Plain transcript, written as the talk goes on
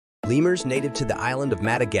Lemurs, native to the island of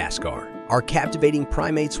Madagascar, are captivating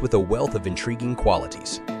primates with a wealth of intriguing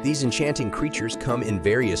qualities. These enchanting creatures come in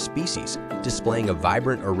various species, displaying a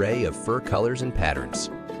vibrant array of fur colors and patterns.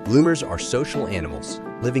 Lemurs are social animals,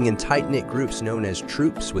 living in tight-knit groups known as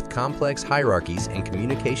troops with complex hierarchies and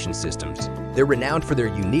communication systems. They're renowned for their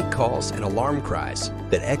unique calls and alarm cries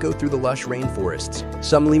that echo through the lush rainforests.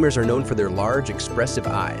 Some lemurs are known for their large, expressive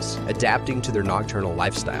eyes, adapting to their nocturnal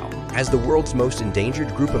lifestyle. As the world's most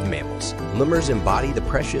endangered group of mammals, lemurs embody the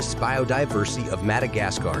precious biodiversity of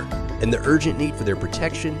Madagascar and the urgent need for their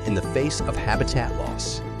protection in the face of habitat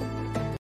loss.